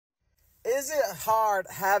Is it hard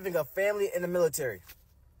having a family in the military?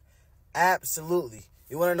 Absolutely.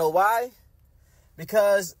 You want to know why?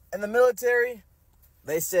 Because in the military,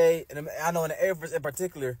 they say, and I know in the Air Force in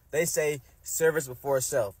particular, they say service before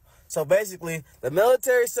self. So basically, the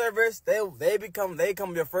military service, they become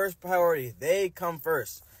your first priority. They come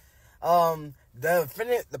first.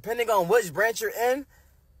 Depending on which branch you're in,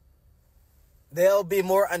 they'll be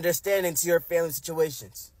more understanding to your family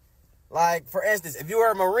situations. Like, for instance, if you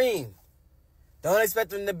are a Marine, don't expect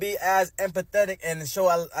them to be as empathetic and show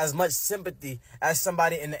as much sympathy as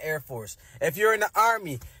somebody in the Air Force. If you're in the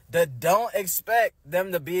Army, don't expect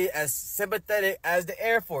them to be as sympathetic as the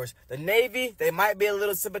Air Force. The Navy, they might be a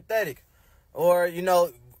little sympathetic, or,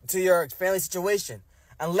 to your family situation.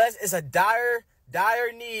 Unless it's a dire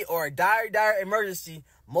need or a dire emergency,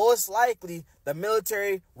 most likely the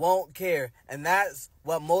military won't care. And that's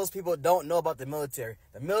what most people don't know about the military.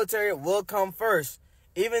 The military will come first.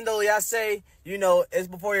 Even though y'all say, it's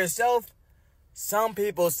before yourself, some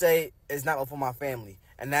people say it's not before my family.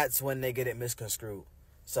 And that's when they get it misconstrued.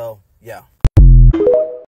 So, yeah.